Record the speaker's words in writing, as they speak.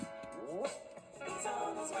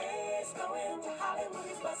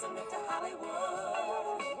hustling to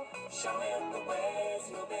Hollywood. Showing the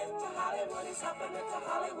ways moving to Hollywood. He's hopping into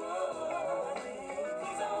Hollywood.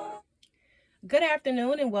 He's on. Good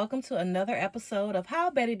afternoon and welcome to another episode of How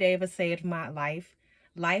Betty Davis Saved My Life.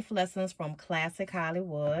 Life Lessons from Classic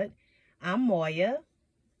Hollywood. I'm Moya.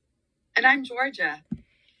 And I'm Georgia.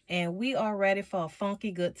 And we are ready for a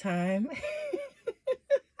funky good time.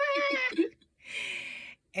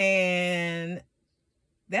 And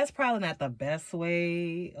that's probably not the best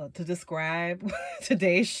way to describe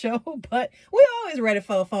today's show, but we're always ready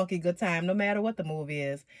for a funky good time, no matter what the movie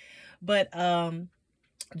is. But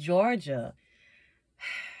Georgia,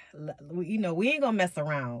 we ain't gonna mess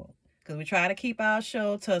around because we try to keep our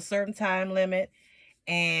show to a certain time limit.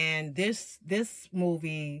 And this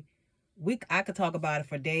movie, I could talk about it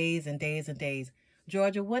for days and days and days.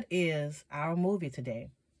 Georgia, what is our movie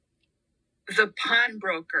today? The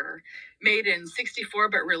Pawnbroker, made in 1964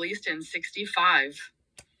 but released in 1965.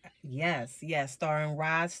 Yes, starring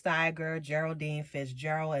Rod Steiger, Geraldine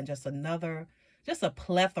Fitzgerald, and just a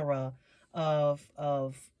plethora of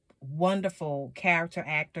wonderful character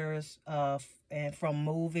actors and from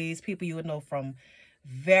movies, people you would know from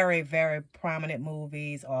very, very prominent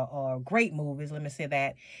movies or great movies, let me say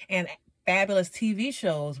that, and fabulous TV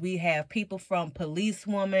shows. We have people from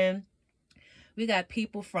Policewoman. We got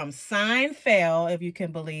people from Seinfeld, if you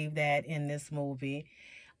can believe that, in this movie.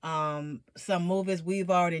 Some movies we've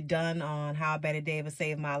already done on How Betty Davis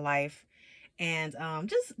Saved My Life. And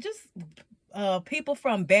just people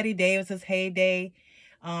from Betty Davis's heyday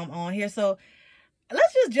on here. So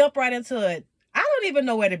let's just jump right into it. I don't even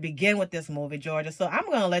know where to begin with this movie, Georgia, so I'm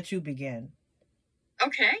going to let you begin.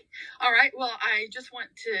 Okay. All right. Well, I just want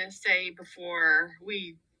to say before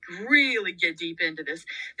we really get deep into this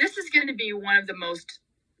is going to be one of the most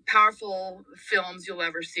powerful films you'll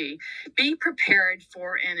ever see. Be prepared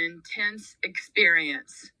for an intense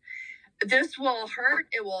experience. This will hurt,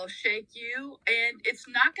 it will shake you, and it's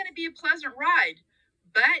not going to be a pleasant ride,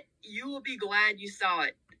 but you will be glad you saw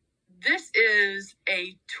it. This is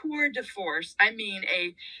a tour de force. I mean,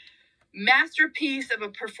 a masterpiece of a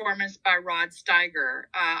performance by Rod Steiger.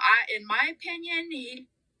 In my opinion, he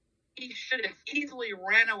should have easily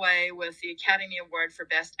ran away with the Academy Award for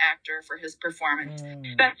Best Actor for his performance.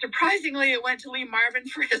 But surprisingly, it went to Lee Marvin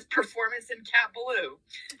for his performance in Cat Ballou.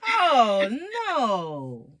 Oh,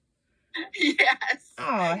 no. Yes.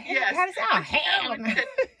 Oh, yes. Hell no.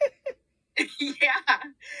 Yeah.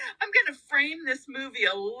 I'm going to frame this movie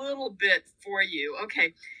a little bit for you.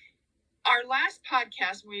 Okay. Our last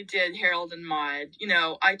podcast we did, Harold and Maude,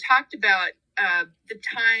 I talked about the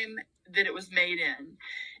time that it was made in.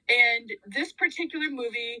 And this particular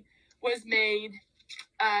movie was made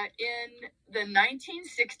in the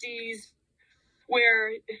 1960s,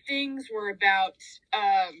 where things were about,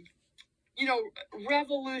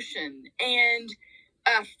 revolution and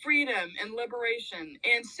freedom and liberation.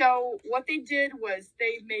 And so what they did was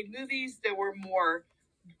they made movies that were more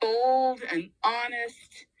bold and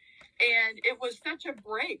honest. And it was such a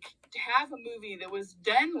break to have a movie that was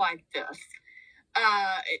done like this.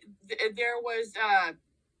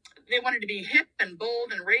 They wanted to be hip and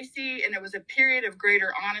bold and racy, and it was a period of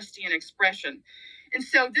greater honesty and expression. And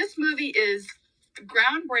so this movie is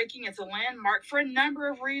groundbreaking. It's a landmark for a number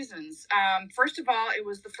of reasons. First of all, it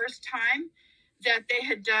was the first time that they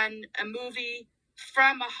had done a movie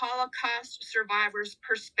from a Holocaust survivor's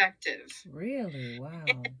perspective. Really? Wow.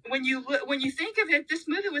 And when you think of it, this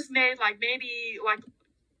movie was made maybe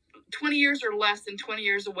 20 years or less than 20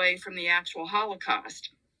 years away from the actual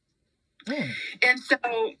Holocaust. And so,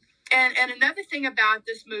 and another thing about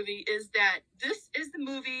this movie is that this is the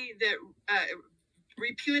movie that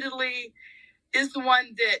reputedly is the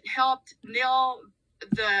one that helped nail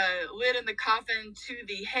the lid in the coffin to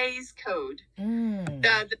the Hays Code,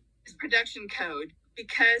 the production code,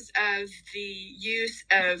 because of the use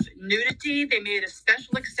of nudity. They made a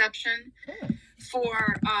special exception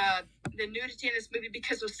for the nudity in this movie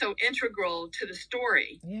because it was so integral to the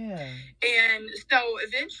story. Yeah. And so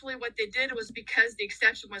eventually what they did was, because the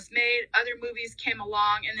exception was made, other movies came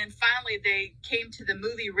along, and then finally they came to the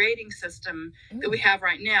movie rating system that we have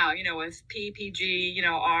right now, with PG,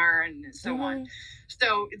 R, and so on.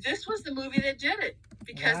 So this was the movie that did it,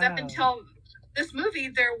 because up until this movie,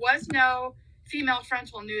 there was no female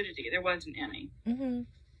frontal nudity. There wasn't any.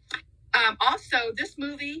 Also, this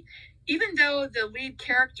movie, even though the lead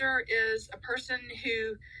character is a person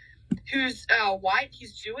who's white,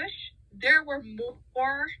 he's Jewish, there were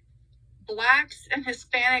more Blacks and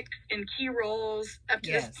Hispanic in key roles up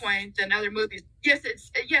to this point than other movies.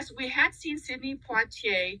 Yes, we had seen Sidney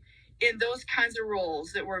Poitier in those kinds of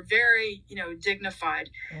roles that were very, dignified.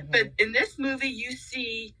 Mm-hmm. But in this movie, you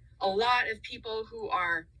see a lot of people who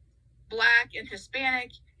are Black and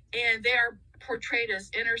Hispanic, and they are portrayed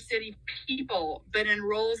as inner city people, but in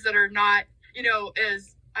roles that are not,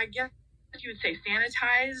 as, I guess you would say,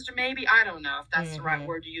 sanitized, maybe. I don't know if that's the right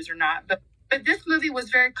word to use or not. But this movie was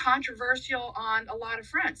very controversial on a lot of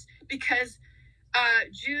fronts because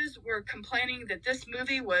Jews were complaining that this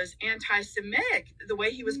movie was anti-Semitic, the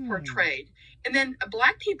way he was portrayed. And then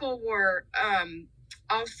Black people were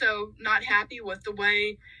also not happy with the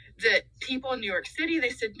way that people in New York City, they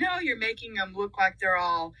said, no, you're making them look like they're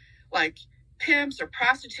all like pimps or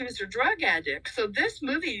prostitutes or drug addicts. So this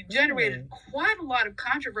movie generated quite a lot of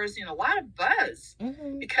controversy and a lot of buzz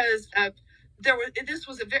because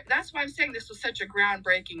that's why I'm saying this was such a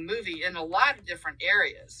groundbreaking movie in a lot of different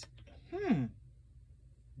areas.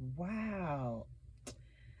 Wow.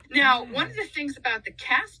 Now, one of the things about the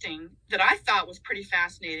casting that I thought was pretty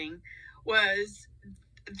fascinating was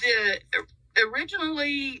the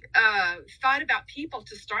originally thought about people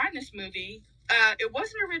to star in this movie. It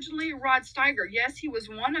wasn't originally Rod Steiger. Yes, he was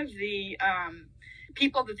one of the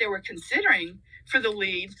people that they were considering for the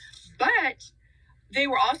lead, but they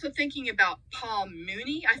were also thinking about Paul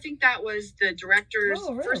Mooney. I think that was the director's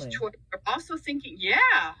first choice. They were also thinking,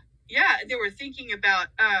 they were thinking about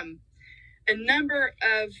a number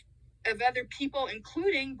of other people,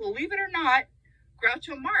 including, believe it or not,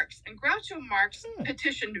 Groucho Marx. And Groucho Marx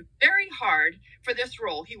petitioned very hard for this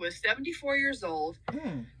role. He was 74 years old,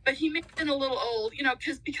 but he may have been a little old,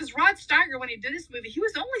 because Rod Steiger, when he did this movie, he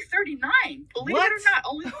was only 39. Believe it or not,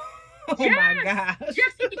 only. My gosh.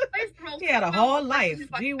 Yes, he plays the role. He had a whole life.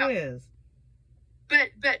 Gee whiz. But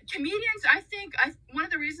comedians, I think, one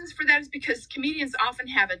of the reasons for that is because comedians often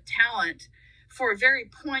have a talent for a very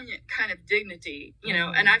poignant kind of dignity,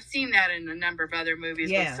 and I've seen that in a number of other movies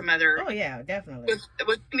with some other. Oh yeah, definitely.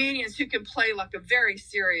 With comedians who can play like a very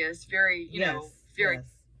serious, very very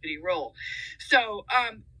role. So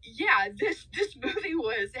this movie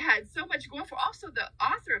had so much going for. Also, the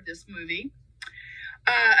author of this movie,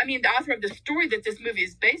 the author of the story that this movie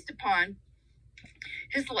is based upon,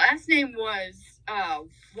 his last name was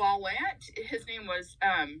Wallant. His name was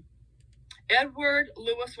Edward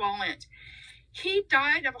Louis Wallant. He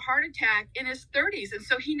died of a heart attack in his 30s, and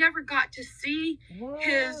so he never got to see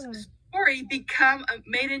his story become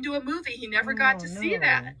made into a movie. He never got to see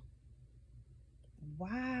that.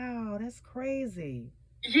 Wow, that's crazy.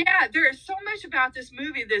 Yeah, there is so much about this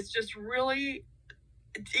movie that's just really,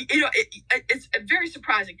 it's very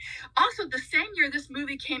surprising. Also, the same year this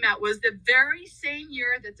movie came out was the very same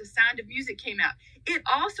year that The Sound of Music came out. It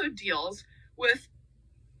also deals with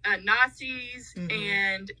Nazis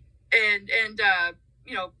and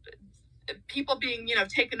people being,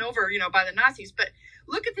 taken over, by the Nazis. But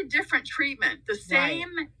look at the different treatment. The same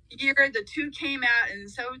year the two came out, and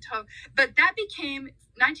but that became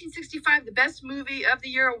 1965, the Best Movie of the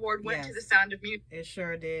Year award went to The Sound of Music. It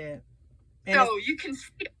sure did. And so you can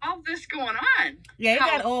see all this going on. Yeah, it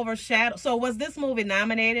got overshadowed. So was this movie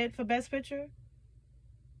nominated for Best Picture?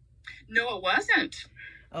 No, it wasn't.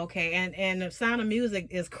 Okay, and The Sound of Music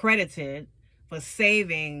is credited for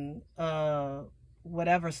saving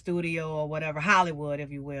whatever studio or whatever, Hollywood,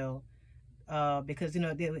 if you will, because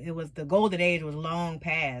it was the golden age was long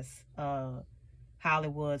past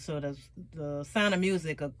Hollywood. So the Sound of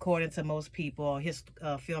Music, according to most people,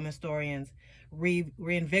 film historians,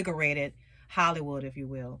 reinvigorated Hollywood, if you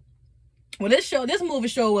will. Well, this movie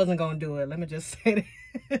show wasn't gonna do it. Let me just say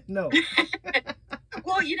that. No.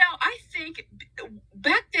 Well, I think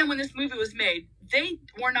back then when this movie was made, they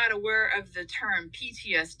were not aware of the term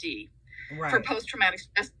PTSD for post-traumatic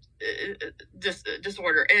stress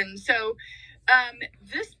disorder. And so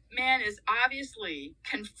this man is obviously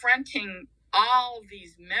confronting all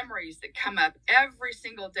these memories that come up every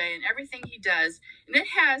single day and everything he does. And it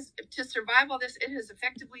has, to survive all this, it has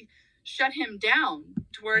effectively shut him down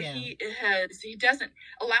to where he doesn't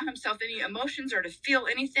allow himself any emotions or to feel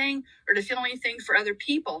anything for other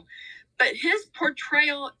people. But his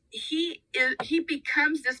portrayal, he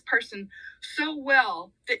becomes this person so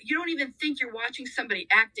well that you don't even think you're watching somebody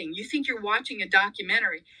acting. You think you're watching a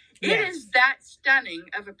documentary. It is that stunning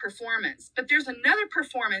of a performance. But there's another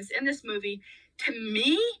performance in this movie, to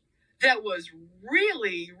me, that was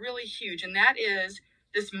really, really huge. And that is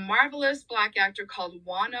this marvelous Black actor called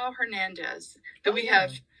Juano Hernandez that we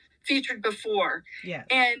have featured before. Yeah.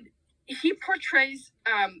 And he portrays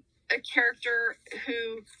a character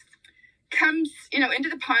who comes, into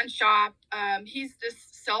the pawn shop. He's this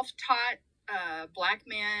self-taught Black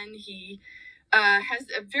man. He has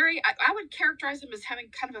a very, I would characterize him as having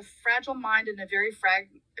kind of a fragile mind and a very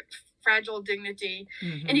fragile dignity.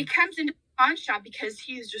 Mm-hmm. And he comes into the pawn shop because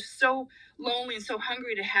he's just so lonely and so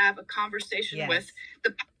hungry to have a conversation with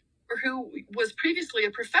the who was previously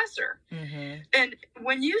a professor. Mm-hmm. And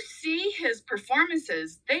when you see his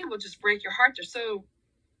performances, they will just break your heart. They're so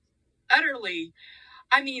utterly,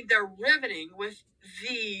 I mean, they're riveting with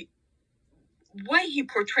the way he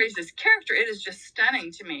portrays this character. It is just stunning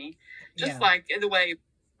to me, just like the way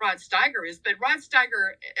Rod Steiger is. But Rod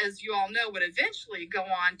Steiger, as you all know, would eventually go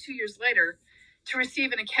on 2 years later to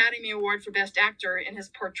receive an Academy Award for Best Actor in his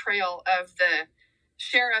portrayal of the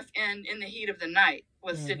sheriff in The Heat of the Night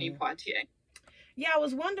with Sidney Poitier. Yeah, I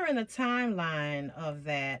was wondering the timeline of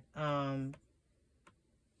that,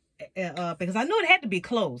 because I knew it had to be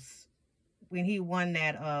close when he won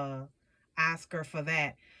that Oscar for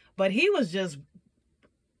that. But he was just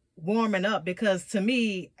warming up, because to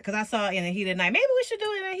me, because I saw In the Heat of the Night. Maybe we should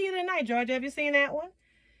do In the Heat of the Night, Georgia. Have you seen that one?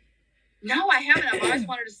 No, I haven't. I've always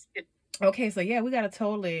wanted to see it. Okay, so yeah, we gotta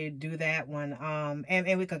totally do that one.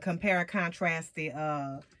 And we could compare and contrast the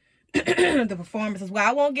the performances. Well,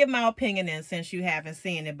 I won't give my opinion in since you haven't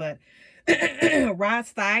seen it, but Rod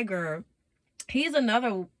Steiger, he's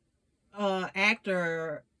another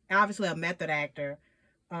actor, obviously a method actor,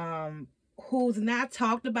 who's not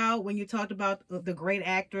talked about when you talked about the great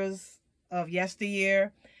actors of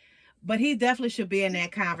yesteryear. But he definitely should be in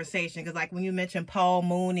that conversation, because like when you mentioned Paul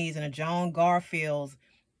Mooney's and John Garfield's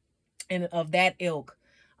and of that ilk,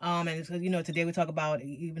 and today we talk about,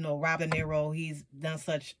 even though Robert De Niro, he's done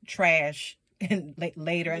such trash and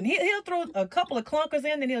later, and he'll throw a couple of clunkers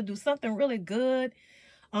in, and he'll do something really good.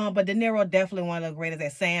 But De Niro definitely one of the greatest.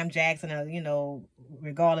 At Sam Jackson,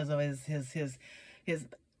 regardless of his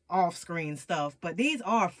off-screen stuff. But these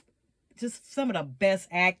are just some of the best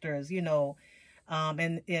actors, and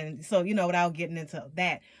so, without getting into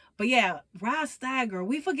that. But yeah, Rod Steiger,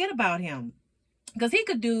 we forget about him, because he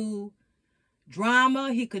could do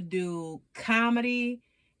drama, he could do comedy.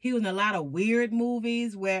 He was in a lot of weird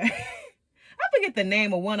movies where I forget the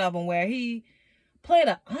name of one of them, where he played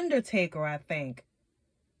an Undertaker, I think.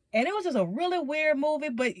 And it was just a really weird movie,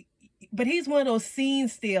 but he's one of those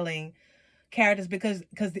scene-stealing characters, because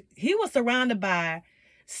he was surrounded by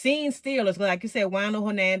scene stealers, like you said, Wano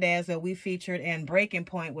Hernandez, that we featured in Breaking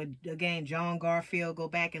Point with, again, John Garfield. Go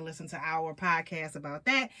back and listen to our podcast about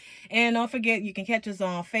that. And don't forget, you can catch us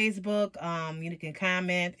on Facebook. You can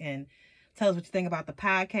comment and tell us what you think about the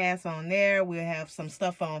podcast on there. We'll have some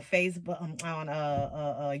stuff on Facebook, on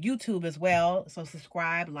YouTube as well. So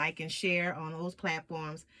subscribe, like, and share on those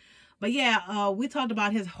platforms. But yeah, we talked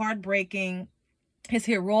about his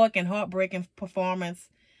heroic and heartbreaking performance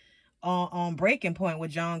on Breaking Point with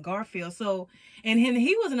John Garfield. So, and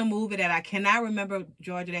he was in a movie that I cannot remember,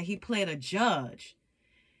 Georgia, that he played a judge.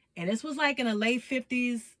 And this was like in the late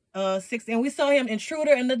 50s, 60s. And we saw him in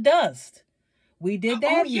Intruder in the Dust. We did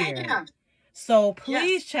that year. Yeah. So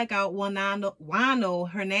please check out Wano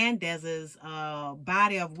Hernandez's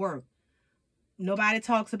body of work. Nobody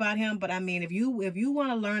talks about him, but I mean, if you want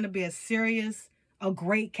to learn to be a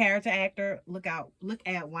great character actor, look at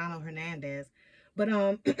Wano Hernandez. But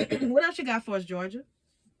what else you got for us, Georgia?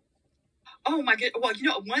 Oh my God! Well,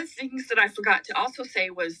 one of the things that I forgot to also say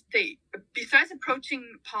was besides approaching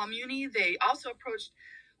Paul Muni, they also approached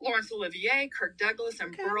Laurence Olivier, Kirk Douglas,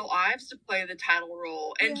 and Burl Ives to play the title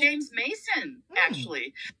role, and James Mason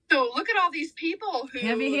actually. So look at all these people who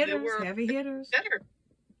heavy hitters.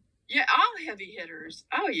 Yeah, all heavy hitters.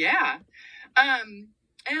 Oh yeah.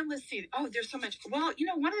 And let's see. Oh, there's so much. Well,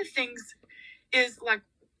 one of the things is like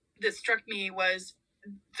that struck me was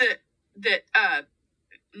that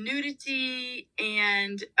nudity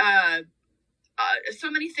and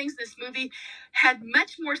so many things in this movie had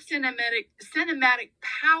much more cinematic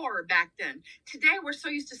power back then. Today we're so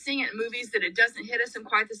used to seeing it in movies that it doesn't hit us in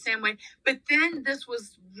quite the same way, but then this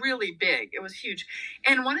was really big. It was huge.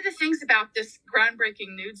 And one of the things about this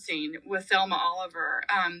groundbreaking nude scene with Thelma Oliver,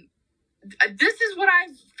 this is what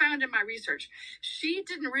I've found in my research. She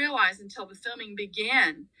didn't realize until the filming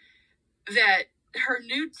began that her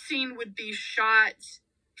nude scene would be shot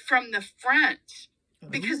from the front,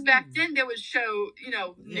 because back then they would show,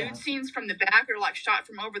 nude scenes from the back or like shot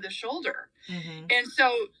from over the shoulder. Mm-hmm. And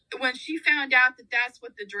so when she found out that that's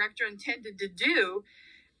what the director intended to do,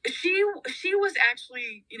 she was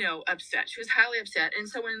actually, upset. She was highly upset. And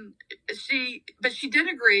so but she did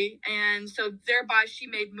agree. And so thereby she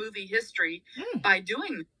made movie history by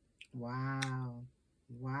doing that. Wow.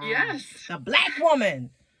 Yes. The black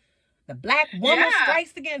woman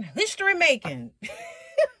strikes again, history making.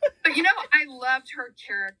 But I loved her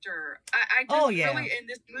character. I just really, in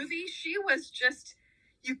this movie, she was just,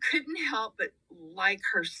 you couldn't help but like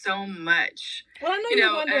her so much. Well, I know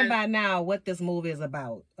you're wondering by now what this movie is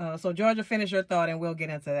about. So Georgia, finish your thought and we'll get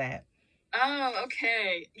into that. Oh,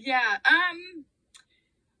 okay. Yeah.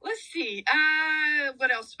 Let's see.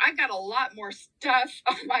 What else? I got a lot more stuff.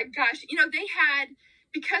 Oh my gosh. They had,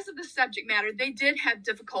 because of the subject matter, they did have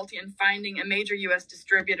difficulty in finding a major U.S.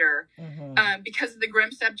 distributor because of the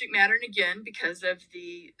grim subject matter, and again because of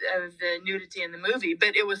the nudity in the movie.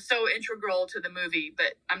 But it was so integral to the movie.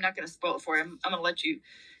 But I'm not going to spoil it for you. I'm going to let you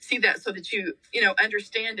see that so that you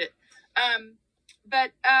understand it.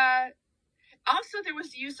 But also there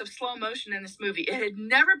was the use of slow motion in this movie. It had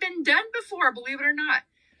never been done before, believe it or not.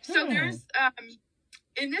 So there's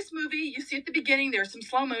in this movie, you see at the beginning, there's some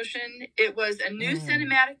slow motion. It was a new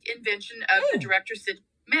cinematic invention of the director Sid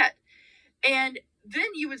Met. And then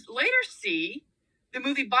you would later see the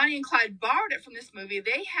movie Bonnie and Clyde borrowed it from this movie.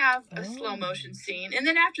 They have a slow motion scene. And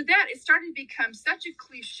then after that, it started to become such a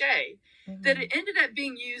cliche that it ended up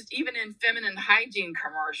being used even in feminine hygiene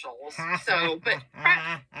commercials. So, but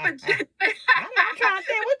I'm trying to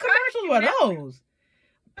think, what commercials were those?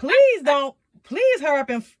 Please hurry up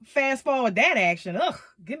and fast forward that action. Ugh,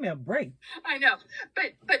 give me a break. I know,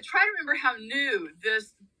 but try to remember how new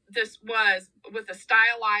this was, with a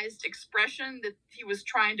stylized expression that he was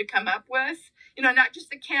trying to come up with. Not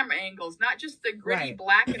just the camera angles, not just the gritty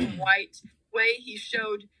black and white way he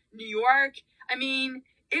showed New York. I mean,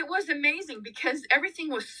 it was amazing because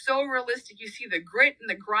everything was so realistic. You see the grit and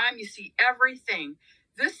the grime. You see everything.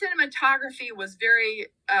 This cinematography was very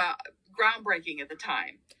groundbreaking at the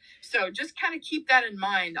time. So just kind of keep that in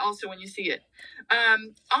mind also when you see it.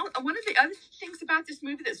 One of the other things about this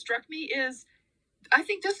movie that struck me is I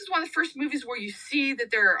think this is one of the first movies where you see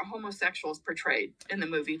that there are homosexuals portrayed in the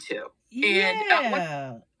movie too.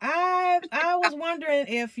 Yeah. And I was wondering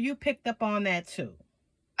if you picked up on that too.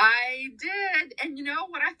 I did. And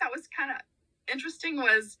what I thought was kind of interesting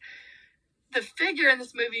was the figure in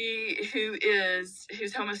this movie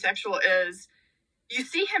who's homosexual is, you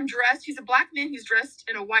see him dressed, he's a black man, he's dressed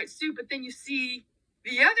in a white suit, but then you see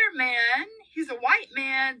the other man, he's a white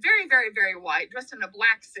man, very, very, very white, dressed in a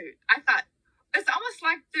black suit. I thought, it's almost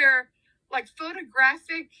like they're like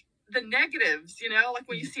photographic, the negatives, like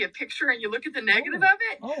when you see a picture and you look at the negative of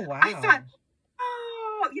it. Oh, wow. I thought,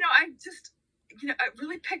 I just, I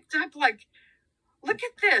really picked up, like, look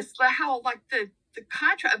at this, how, like, the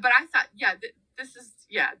contrast. But I thought, this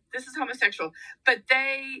is homosexual. But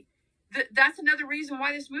that's another reason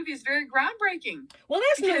why this movie is very groundbreaking. Well,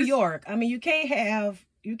 that's New York. I mean, you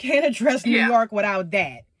can't address New York without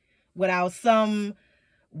that, without some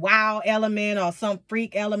wow element or some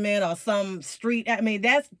freak element or some street. I mean,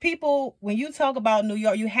 that's people, when you talk about New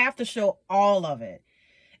York, you have to show all of it.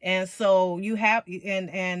 And so you have,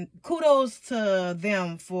 and kudos to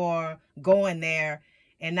them for going there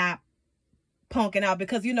and not punking out,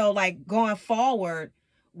 because, like going forward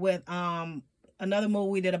with, another movie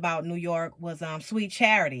we did about New York was Sweet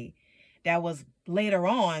Charity. That was later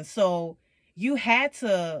on. So you had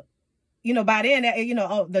to, by then,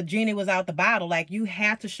 the genie was out the bottle. Like, you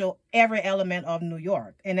have to show every element of New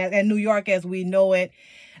York. And New York as we know it,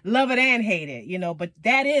 love it and hate it, but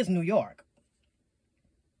that is New York.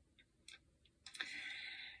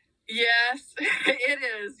 Yes, it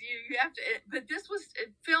is. You have to, but this was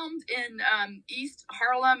filmed in East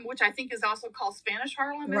Harlem, which I think is also called Spanish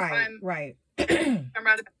Harlem. Right. I'm right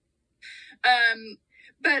about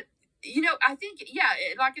but I think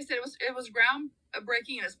like I said, it was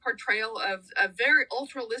groundbreaking in its portrayal of a very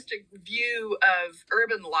ultralistic view of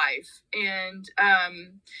urban life. And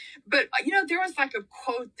but there was like a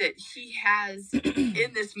quote that he has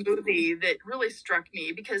in this movie that really struck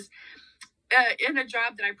me, because in a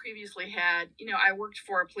job that I previously had, I worked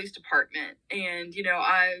for a police department, and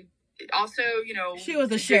I also she was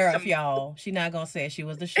the sheriff, y'all. She's not gonna say she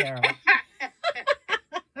was the sheriff.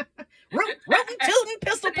 Rootin' tootin'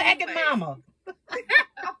 pistol packing mama.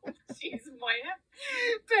 Oh, jeez, Moya.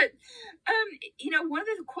 But one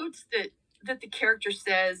of the quotes that the character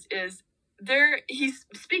says is he's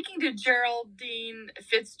speaking to Geraldine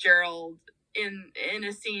Fitzgerald in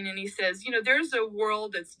a scene, and he says, there's a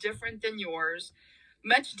world that's different than yours,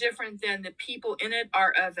 much different than the people in it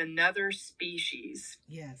are of another species.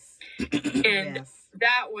 Yes. And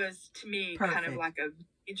that was, to me, kind of like a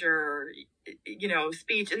major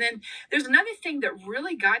speech. And then there's another thing that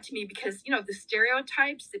really got to me, because the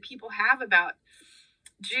stereotypes that people have about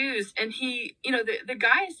Jews, and he, the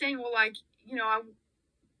guy is saying, well, like,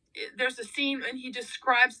 there's a scene and he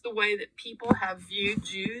describes the way that people have viewed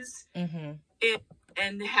Jews, and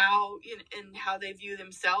how they view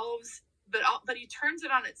themselves, but he turns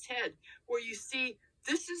it on its head, where you see,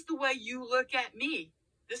 this is the way you look at me.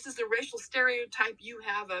 This is the racial stereotype you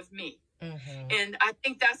have of me. Mm-hmm. And I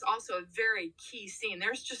think that's also a very key scene.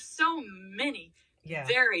 There's just so many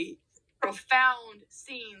very profound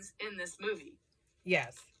scenes in this movie.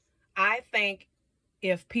 Yes. I think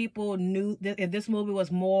if people knew, if this movie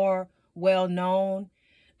was more well known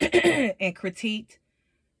and critiqued,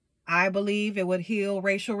 I believe it would heal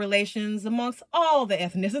racial relations amongst all the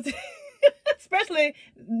ethnicities, especially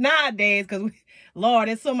nowadays, because, Lord,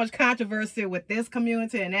 there's so much controversy with this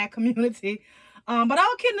community and that community. But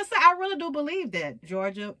all kidding aside, I really do believe that,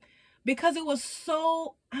 Georgia, because it was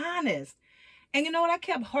so honest. And you know what? I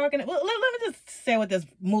kept harkening. Let me just say what this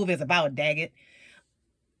movie is about, daggit.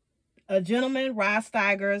 A gentleman, Rod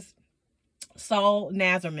Steiger's Saul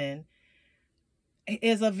Nazarman,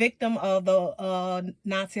 is a victim of the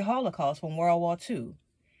Nazi Holocaust from World War II.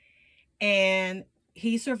 And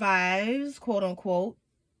he survives, quote unquote,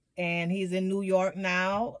 and he's in New York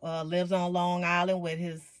now, lives on Long Island with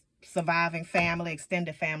his surviving family,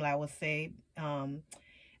 extended family, I would say.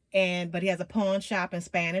 But he has a pawn shop in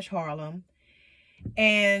Spanish Harlem.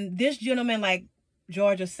 And this gentleman, like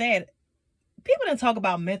Georgia said, people didn't talk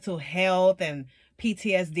about mental health and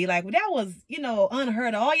PTSD. Like, that was,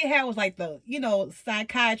 unheard of. All you had was like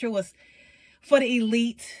psychiatry was for the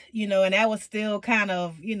elite, and that was still kind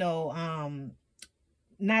of, not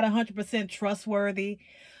 100% trustworthy.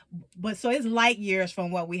 But so it's light years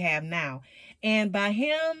from what we have now. And by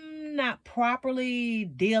him not properly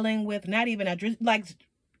dealing with, not even like,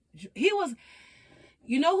 he was,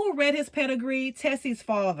 who read his pedigree? Tessie's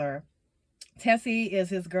father. Tessie is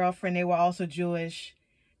his girlfriend. They were also Jewish.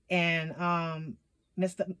 And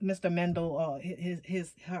Mr. Mendel,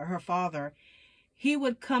 her father, he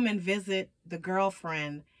would come and visit the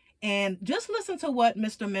girlfriend. And just listen to what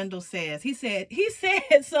Mr. Mendel says. He said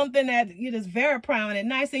something that is very prominent.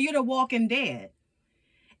 And I said, "You're the walking dead."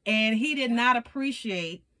 And he did not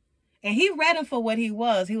appreciate, and he read him for what he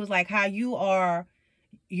was. He was like, how you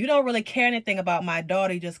don't really care anything about my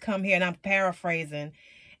daughter. You just come here, and I'm paraphrasing.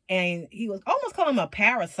 And he was almost calling him a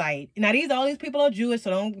parasite. Now, all these people are Jewish,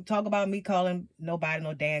 so don't talk about me calling nobody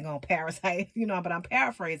no dang on parasite, but I'm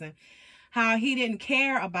paraphrasing. How he didn't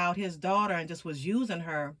care about his daughter and just was using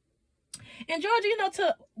her. And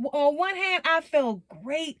Georgia, on one hand, I felt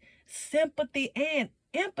great sympathy and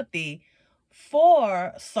empathy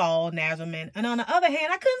for Saul Nazarman. And on the other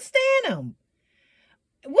hand, I couldn't stand him.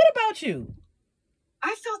 What about you?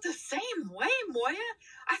 I felt the same way, Moya.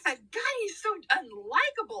 I thought, God, he's so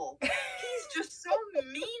unlikable. He's just so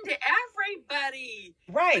mean to everybody.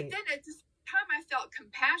 Right. But then at the time, I felt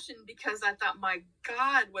compassion because I thought, my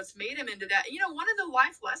God, what's made him into that? One of the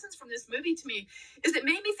life lessons from this movie to me is it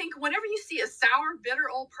made me think, whenever you see a sour, bitter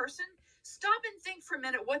old person, stop and think for a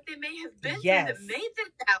minute what they may have been through that made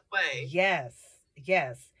them that way. Yes.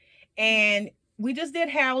 And we just did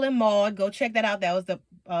Harold and Maude. Go check that out. That was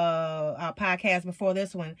our podcast before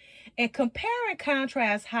this one. And compare and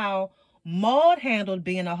contrast how Maude handled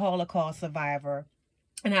being a Holocaust survivor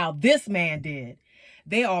and how this man did.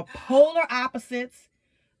 They are polar opposites,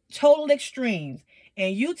 total extremes.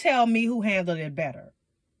 And you tell me who handled it better.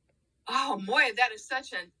 Oh, Moya, that is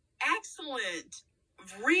such an excellent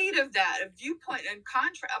read of that, a viewpoint and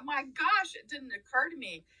contrast. Oh, my gosh, it didn't occur to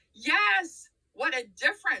me. Yes. What a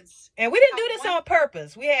difference. And we didn't do this on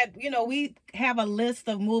purpose. We had, we have a list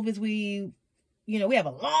of movies we have a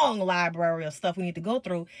long library of stuff we need to go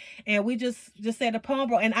through. And we just said The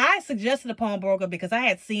Pawnbroker. And I suggested The Pawnbroker because I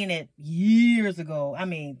had seen it years ago.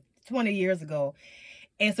 20 years ago.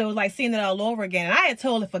 And so it was like seeing it all over again. And I had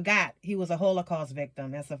totally forgot he was a Holocaust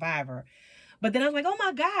victim and survivor. But then I was like, oh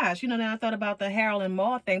my gosh, then I thought about the Harold and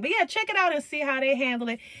Maude thing. But yeah, check it out and see how they handle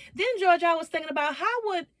it. Then, George, I was thinking about how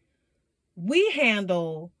would we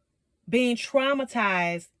handle being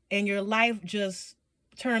traumatized and your life just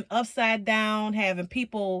turned upside down, having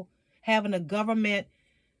the government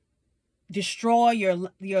destroy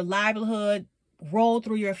your livelihood, roll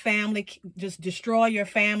through your family, just destroy your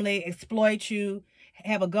family, exploit you,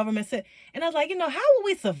 have a government set. And I was like, how will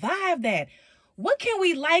we survive that? What can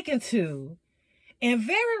we liken to? And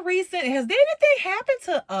very recent, has anything happened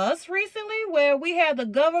to us recently where we had the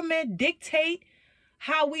government dictate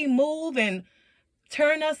how we move and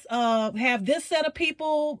turn us, have this set of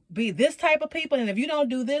people be this type of people, and if you don't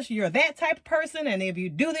do this, you're that type of person, and if you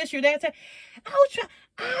do this, you're that type.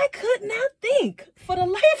 I could not think for the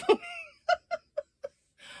life of me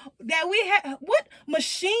that we have, what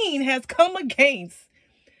machine has come against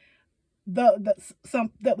the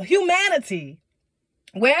humanity,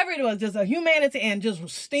 wherever it was, just a humanity, and just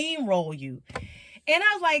steamroll you. And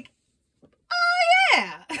I was like, oh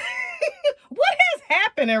yeah. What has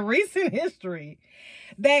happened in recent history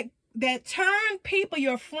that that turn people,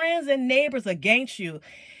 your friends and neighbors, against you.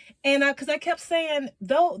 And because I kept saying,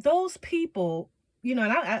 those people, you know,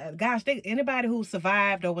 and gosh, anybody who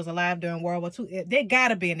survived or was alive during World War II, they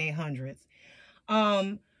gotta be in their hundreds.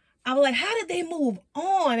 I was like, how did they move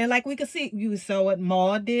on? And like we could see, you saw what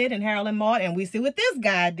Maude did and Harold and Maude, and we see what this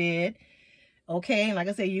guy did. Okay, and like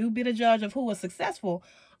I said, you be the judge of who was successful,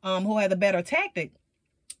 who had the better tactic.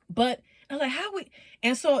 But I was like, how we?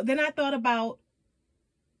 And so then I thought about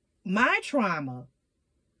my trauma.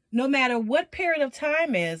 No matter what period of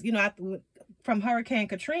time is, you know, from Hurricane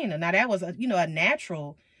Katrina. Now that was a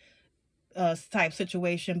natural type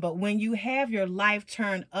situation, but when you have your life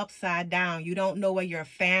turned upside down, you don't know where your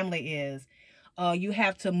family is. You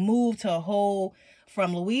have to move to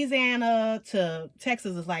from Louisiana to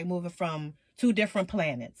Texas is like moving from two different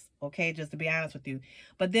planets. Okay, just to be honest with you.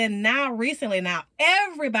 But then recently,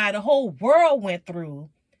 everybody, the whole world went through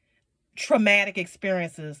traumatic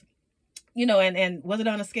experiences. You know, and was it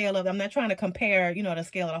on a scale of, I'm not trying to compare, you know, the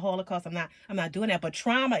scale of the Holocaust. I'm not doing that. But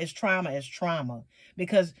trauma is trauma.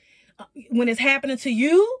 Because when it's happening to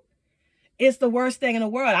you, it's the worst thing in the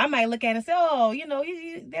world. I might look at it and say, oh, you know,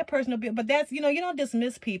 that person will be, but that's, you know, you don't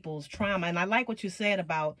dismiss people's trauma. And I like what you said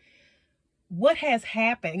about what has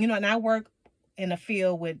happened, you know, and I work in a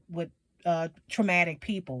field with traumatic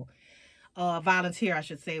people. Volunteer, I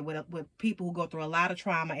should say, with people who go through a lot of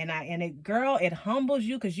trauma, and it humbles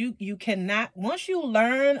you, because you cannot, once you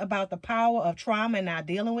learn about the power of trauma and not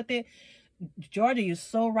dealing with it, Georgia, you're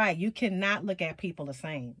so right. You cannot look at people the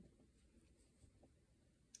same.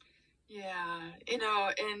 Yeah, you know,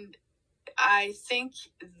 and I think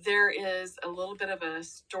there is a little bit of a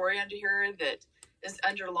story under here that is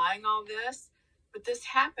underlying all this, but this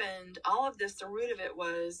happened, all of this, the root of it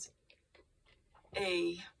was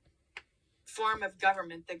a form of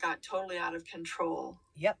government that got totally out of control.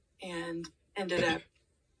 Yep. And ended up,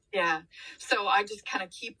 yeah. So I just kind of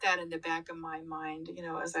keep that in the back of my mind, you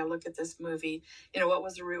know, as I look at this movie, you know, what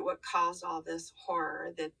was the root, what caused all this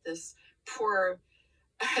horror that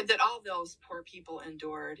that all those poor people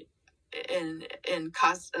endured and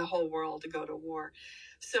caused the whole world to go to war.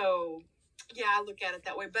 So yeah, I look at it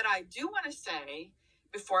that way. But I do want to say,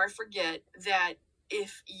 before I forget, that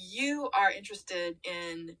if you are interested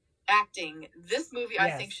in acting, this movie,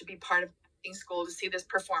 yes, I think should be part of acting school to see this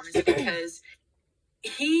performance, because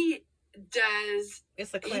he does,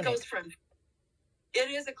 it's a clinic. It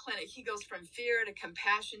is a clinic. He goes from fear to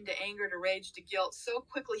compassion to anger to rage to guilt so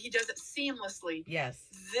quickly. He does it seamlessly. Yes.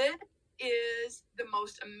 This is the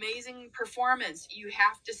most amazing performance. You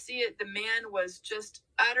have to see it. The man was just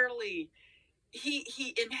utterly,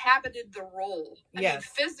 he inhabited the role. I mean,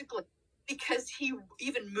 physically, because he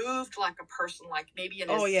even moved like a person, like maybe in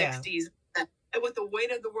his 60s, with the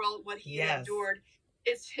weight of the world, what he endured.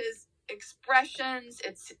 It's his expressions.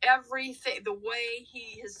 It's everything. The way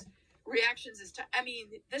his reactions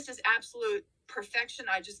this is absolute perfection.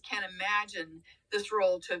 I just can't imagine this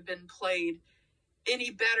role to have been played any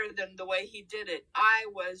better than the way he did it. I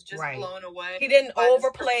was just blown away. He didn't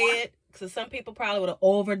overplay it, so some people probably would have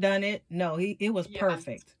overdone it. No, it was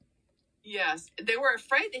perfect. Yes, they were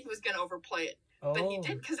afraid that he was going to overplay it, but he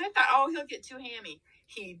didn't, because they thought, he'll get too hammy.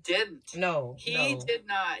 He didn't. No, he did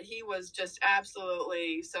not. He was just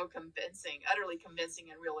absolutely so convincing, utterly convincing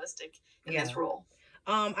and realistic in this role.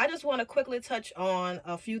 I just want to quickly touch on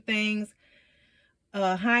a few things.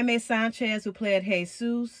 Jaime Sanchez, who played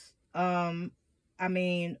Jesus, I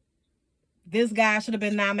mean, this guy should have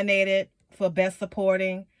been nominated for Best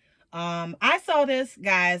Supporting. I saw this,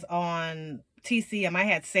 guys, on TCM. I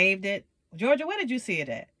had saved it. Georgia, where did you see it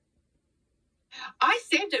at? I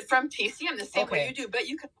saved it from TCM the same way you do, but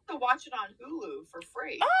you can also watch it on Hulu for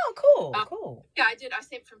free. Oh, cool, cool. Yeah, I did. I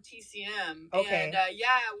saved it from TCM. Okay. And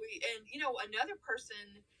you know, another person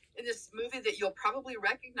in this movie that you'll probably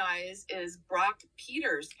recognize is Brock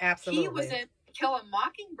Peters. Absolutely. He was in Kill a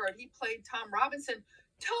Mockingbird. He played Tom Robinson.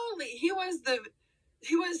 Totally. He was,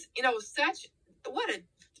 you know, what a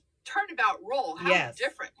turnabout role. How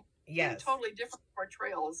different. Yes. Totally different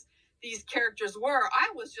portrayals these characters were.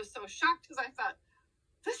 I was just so shocked, because I thought,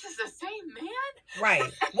 this is the same man?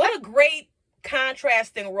 Right. What a great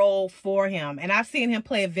contrasting role for him. And I've seen him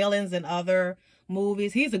play villains in other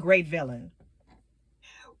movies. He's a great villain.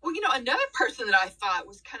 Well, you know, another person that I thought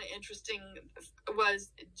was kind of interesting was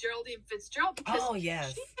Geraldine Fitzgerald, because she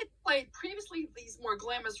had played previously these more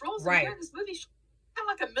glamorous roles. Right. And here in this movie, she's kind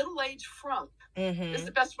of like a middle-aged frump. Mm-hmm. Is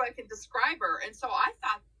the best way I can describe her. And so I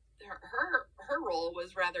thought her role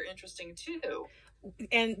was rather interesting too.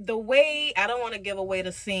 And the way, I don't want to give away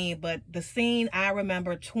the scene, but the scene I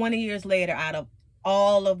remember 20 years later, out of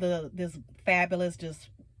all of this fabulous, just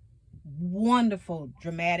wonderful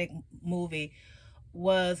dramatic movie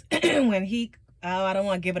was when he, oh, I don't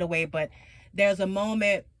want to give it away, but there's a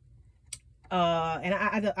moment, and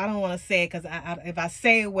I don't want to say it because if I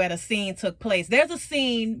say where the scene took place, there's a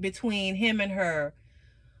scene between him and her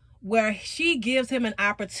where she gives him an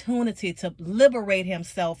opportunity to liberate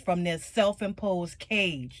himself from this self-imposed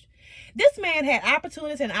cage. This man had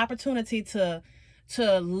opportunity to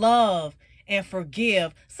love and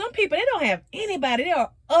forgive. Some people, they don't have anybody. They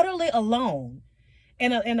are utterly alone.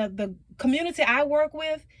 In the community I work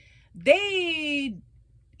with, they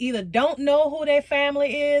either don't know who their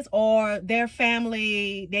family is, or their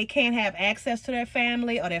family, they can't have access to their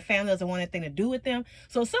family, or their family doesn't want anything to do with them.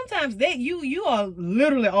 So sometimes you are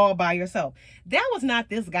literally all by yourself. That was not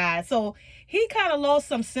this guy. So he kind of lost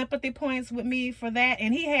some sympathy points with me for that,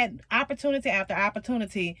 and he had opportunity after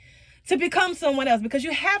opportunity to become someone else, because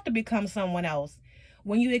you have to become someone else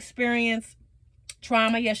when you experience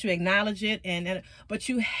trauma. Yes, you acknowledge it, but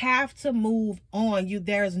you have to move on.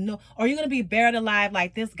 There's no, or you're gonna be buried alive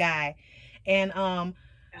like this guy. And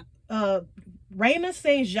Raymond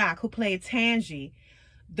St. Jacques, who played Tangi,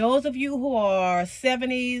 those of you who are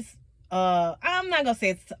 70s, I'm not gonna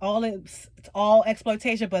say it's all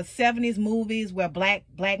exploitation, but 70s movies where black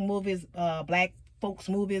movies, black folks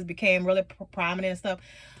movies became really prominent and stuff.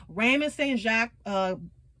 Raymond St. Jacques,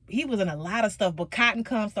 he was in a lot of stuff, but Cotton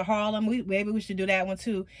Comes to Harlem, maybe we should do that one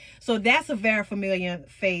too. So that's a very familiar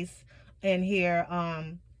face in here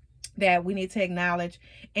that we need to acknowledge.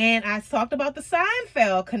 And I talked about the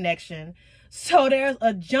Seinfeld connection. So there's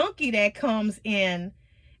a junkie that comes in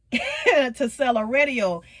to sell a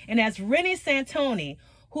radio, and that's Rennie Santoni,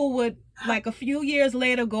 who would, like, a few years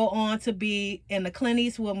later go on to be in the Clint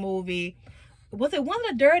Eastwood movie. Was it one of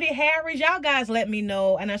the Dirty Harrys? Y'all guys let me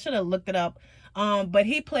know, and I should have looked it up. But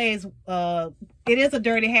he plays, it is a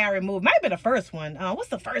Dirty Harry movie. Might be the first one. What's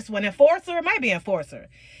the first one? Enforcer? It might be Enforcer.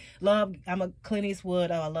 I'm a Clint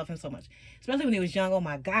Eastwood. Oh, I love him so much. Especially when he was young. Oh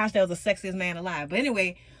my gosh, that was the sexiest man alive. But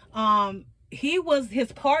anyway, he was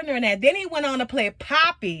his partner in that. Then he went on to play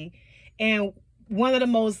Poppy in one of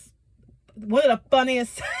the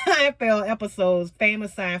funniest Seinfeld episodes,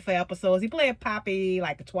 famous Seinfeld episodes. He played Poppy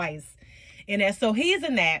like twice in that. So he's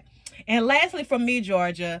in that. And lastly, from me,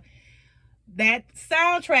 Georgia, that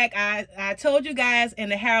soundtrack, I told you guys in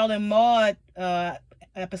the Harold and Maude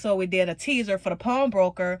episode, we did a teaser for the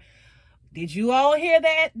Pawnbroker. Did you all hear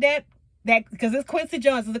that because it's Quincy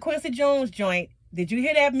Jones, it's a Quincy Jones joint. Did you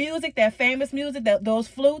hear that music, that famous music, those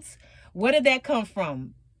flutes? Where did that come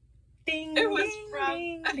from? Ding, it was ding, from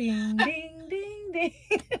ding, ding, ding, ding.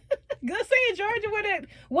 Good saying, Georgia.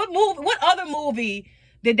 What other movie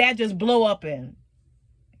did that just blow up in?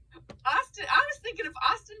 Austin. I was thinking of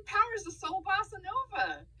Austin Powers, the Soul Bossa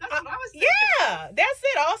Nova. That's what I was thinking. Yeah, that's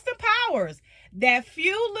it. Austin Powers.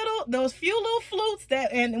 Those few little flutes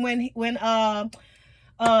that, and when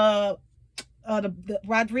the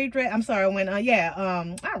Rodriguez, I'm sorry, when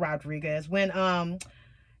not Rodriguez, when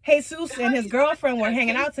Jesus and his girlfriend were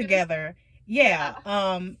hanging out together. Yeah.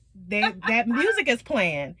 That music is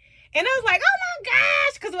playing. And I was like, oh my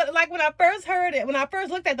gosh, because like when I first heard it, when I first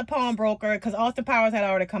looked at the Pawnbroker, because Austin Powers had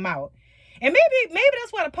already come out, and maybe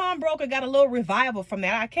that's why the Pawnbroker got a little revival from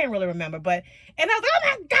that. I can't really remember, and I was like, oh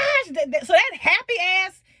my gosh, so that happy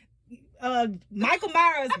ass Michael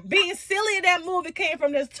Myers being silly in that movie came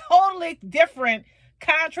from this totally different,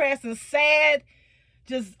 contrasting, sad,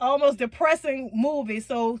 just almost depressing movie.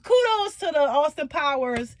 So kudos to the Austin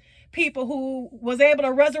Powers people who was able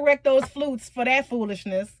to resurrect those flutes for that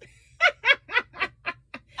foolishness.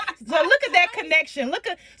 So look at that connection. Look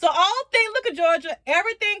at Georgia.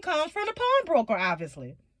 Everything comes from the Pawnbroker,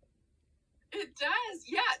 obviously. It does,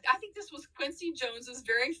 yeah. I think this was Quincy Jones's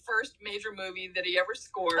very first major movie that he ever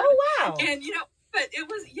scored. Oh wow! And but it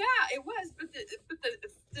was, it was. But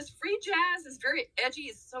this free jazz is very edgy.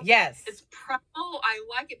 It's so It's primal. I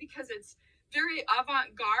like it because it's very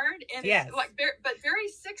avant-garde, and it's like but very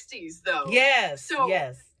 60s though. Yes. So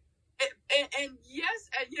yes. And yes,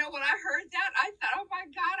 and when I heard that, I thought, oh my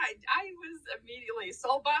God, I was immediately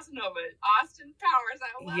Soul Bossa Nova, Austin Powers. I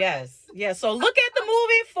love it. Yes. So look at the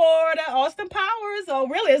movie for the Austin Powers. Oh,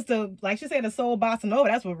 really, it's like she said, the Soul Bossa Nova.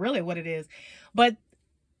 That's what it is. But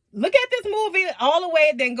look at this movie all the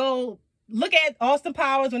way, then go look at Austin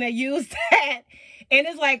Powers when they use that. And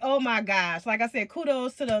it's like, oh my gosh. Like I said,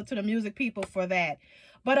 kudos to the music people for that.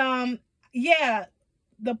 But the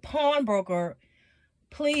Pawnbroker,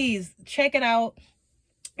 please check it out.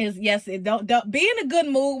 Don't be in a good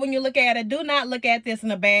mood when you look at it. Do not look at this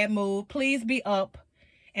in a bad mood. Please be up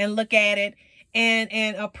and look at it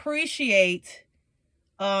and appreciate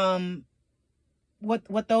what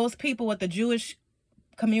those people, what the Jewish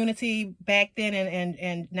community back then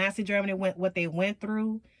and Nazi Germany what they went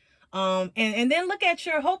through. And then look at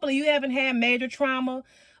hopefully you haven't had major trauma,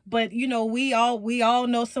 but you know, we all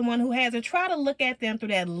know someone who has it. Try to look at them through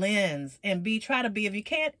that lens and try to be, if you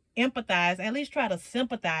can't empathize, at least try to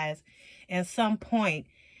sympathize at some point.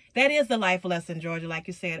 That is the life lesson, Georgia, like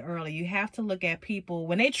you said earlier. You have to look at people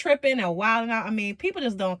when they tripping or wilding out. I mean, people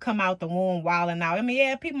just don't come out the womb wilding out. I mean,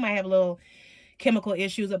 yeah, people might have little chemical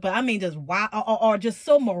issues, but I mean, just wild or just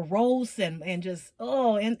so morose and just,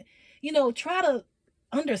 and you know, try to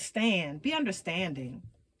understand, be understanding.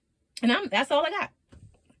 And that's all I got.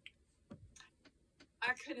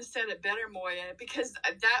 I could have said it better, Moya, because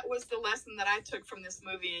that was the lesson that I took from this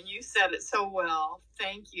movie, and you said it so well.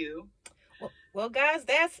 Thank you. Well, guys,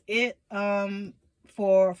 that's it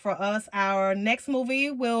for us. Our next movie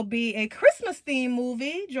will be a Christmas themed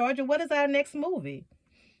movie. Georgia, what is our next movie?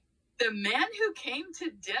 The Man Who Came to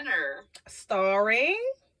Dinner. Starring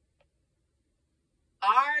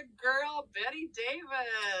our girl Bette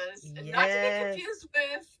Davis. Yes. Not to be confused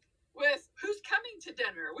with Who's Coming to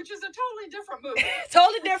Dinner, which is a totally different movie.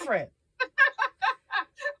 Totally different.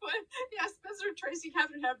 Yeah, Spencer Tracy,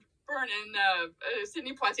 Katharine Hepburn, and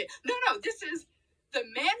Sidney Poitier. No, this is The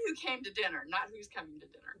Man Who Came to Dinner, not Who's Coming to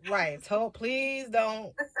Dinner. Right. So please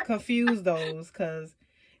don't confuse those, because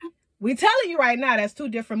we telling you right now that's two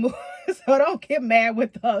different movies. So don't get mad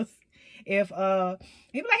with us if you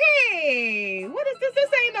be like, hey, what is this? This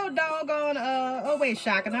ain't no doggone oh wait,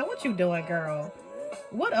 Shaka, now what you doing, girl?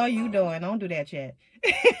 What are you doing? Don't do that yet.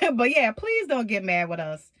 But yeah, please don't get mad with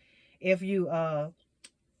us if you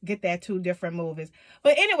get that two different movies.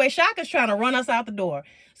 But anyway, Shaka's trying to run us out the door.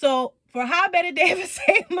 So for How Bette Davis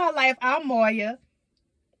Saved My Life, I'm Moya.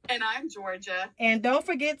 And I'm Georgia. And don't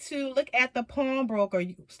forget to look at The Pawnbroker,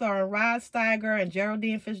 starring Rod Steiger and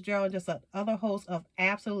Geraldine Fitzgerald, just another host of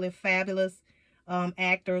absolutely fabulous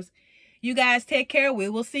actors. You guys take care. We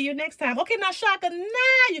will see you next time. Okay, now Shaka,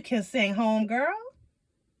 now you can sing Home Girl.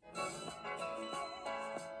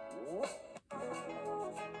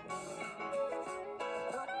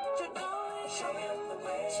 Show me the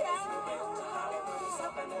way.